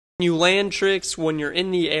You land tricks when you're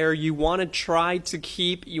in the air, you want to try to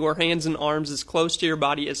keep your hands and arms as close to your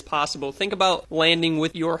body as possible. Think about landing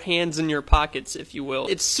with your hands in your pockets, if you will.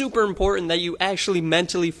 It's super important that you actually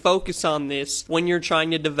mentally focus on this when you're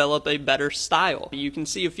trying to develop a better style. You can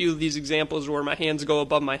see a few of these examples where my hands go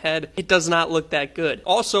above my head. It does not look that good.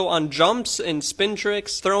 Also, on jumps and spin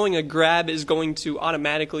tricks, throwing a grab is going to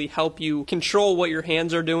automatically help you control what your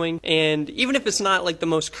hands are doing. And even if it's not like the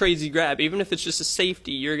most crazy grab, even if it's just a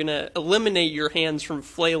safety, you're going to eliminate your hands from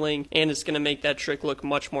flailing, and it's going to make that trick look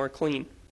much more clean.